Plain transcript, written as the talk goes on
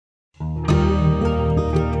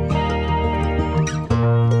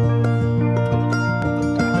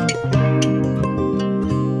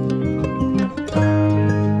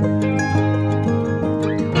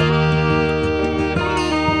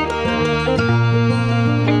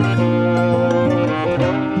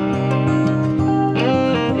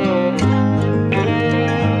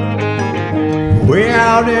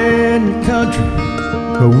out in the country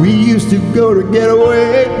where we used to go to get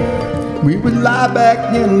away. We would lie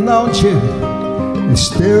back in a lawn chair and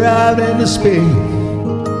stare out into space.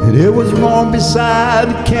 And it was warm beside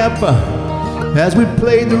the campfire as we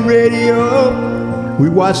played the radio. We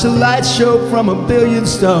watched the light show from a billion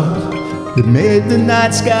stars that made the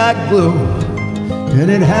night sky glow.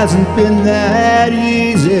 And it hasn't been that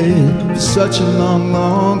easy for such a long,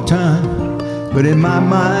 long time. But in my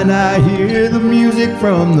mind I hear the music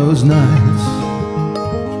from those nights.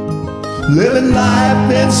 Living life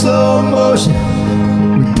in slow motion,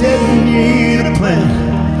 we didn't need a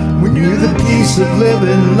plan. We knew the peace of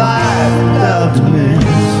living life without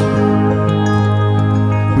demands.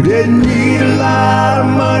 We didn't need a lot of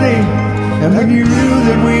money, and we knew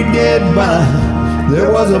that we'd get by. There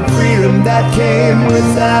was a freedom that came with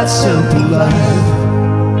that simple life.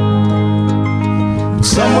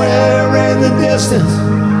 Somewhere in the distance,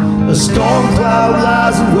 a storm cloud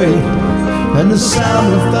lies away, and the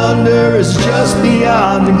sound of thunder is just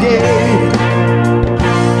beyond the gate.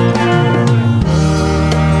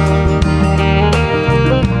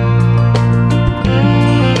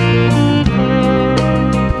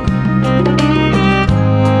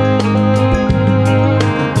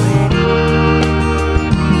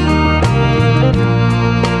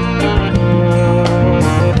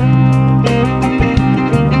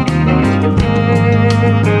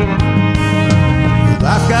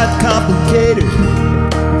 Complicated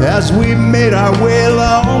as we made our way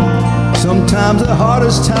along. Sometimes the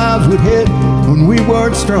hardest times would hit when we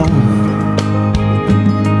weren't strong.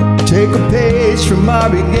 Take a page from our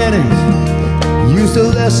beginnings, use a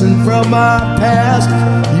lesson from our past.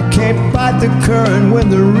 You can't fight the current when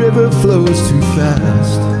the river flows too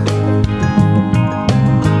fast.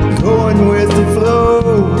 Going with the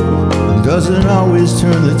flow doesn't always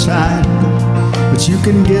turn the tide, but you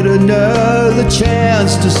can get another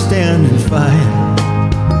chance to stand and fight.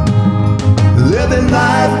 Living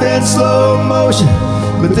life in slow motion,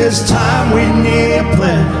 but this time we need a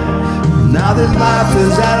plan. Now that life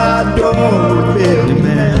is at our door with big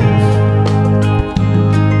demands.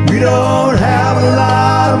 We don't have a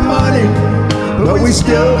lot of money, but we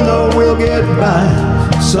still know we'll get by.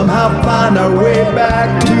 Somehow find our way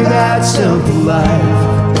back to that simple life.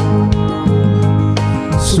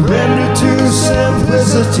 Surrender to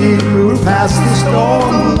simplicity, move past the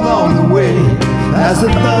storm along the way, as the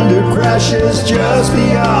thunder crashes just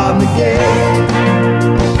beyond the gate.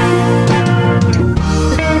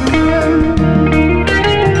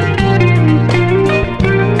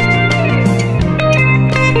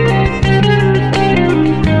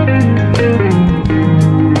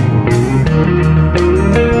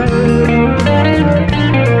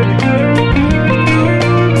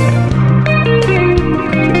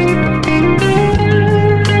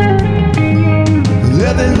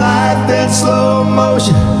 Slow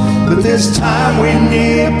motion, but this time we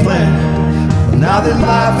need a plan. Now that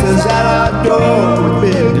life is at our door with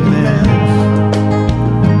big demands.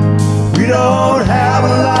 We don't have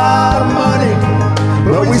a lot of money,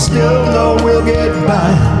 but we still know we'll get by.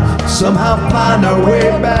 Somehow find our way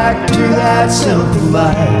back to that simple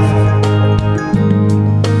life.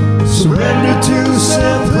 Surrender to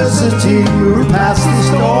simplicity, move past the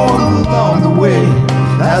storm along the way,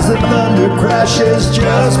 as the thunder crashes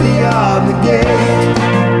just beyond the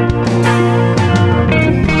gate.